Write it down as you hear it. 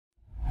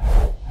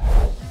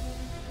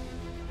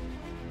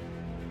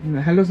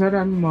Hello, sir.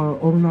 I'm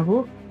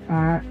Arunava.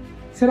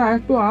 Sir, I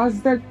have to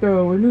ask that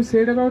when you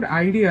said about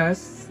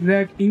ideas,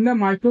 that in the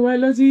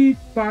microbiology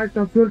part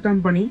of your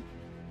company,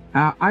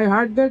 I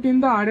heard that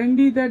in the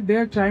R&D that they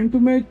are trying to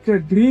make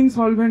green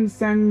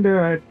solvents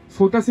and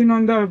focusing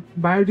on the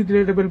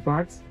biodegradable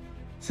parts.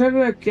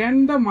 Sir,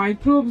 can the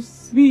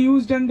microbes be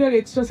used under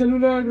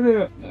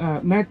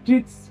extracellular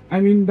matrix?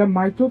 I mean, the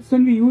microbes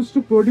can be used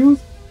to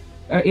produce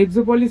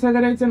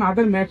exopolysaccharides and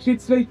other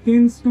matrices like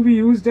things to be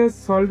used as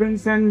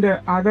solvents and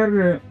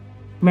other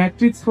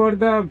matrices for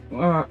the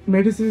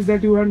medicines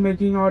that you are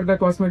making or the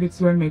cosmetics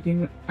you are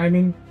making. I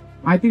mean,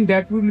 I think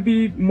that will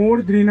be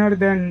more greener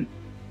than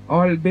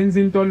all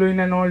benzene,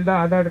 toluene and all the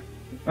other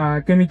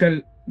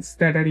chemicals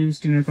that are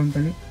used in your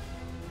company.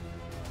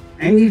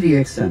 Any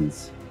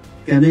reactions,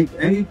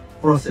 any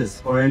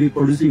process or any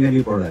producing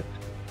any product,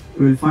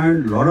 you will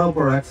find a lot of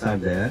products are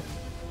there,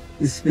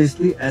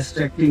 especially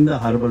extracting the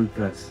herbal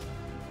drugs.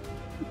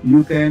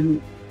 You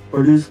can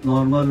produce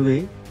normal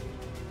way.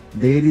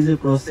 There is a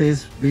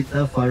process with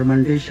the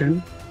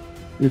fermentation.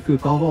 If you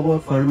talk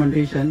about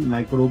fermentation,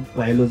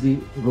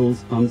 microbiology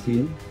roles comes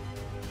in.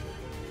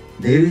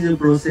 There is a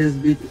process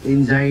with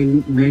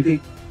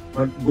enzymatic,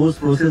 but those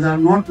processes are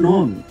not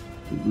known,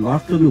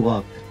 not to be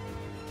worked.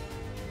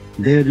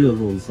 There your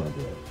roles are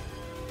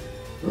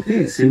there.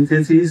 Okay,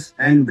 synthesis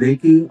and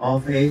breaking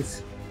of a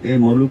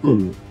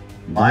molecule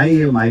by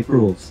a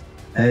microbes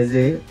as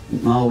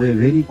now a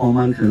very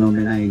common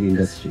phenomena in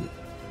industry.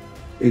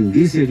 In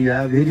this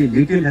area, very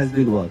little has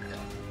been worked,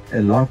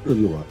 a lot to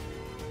be worked,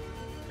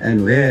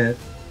 and where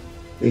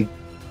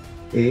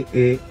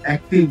a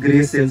active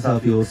gray cells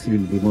of yours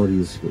will be more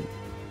useful.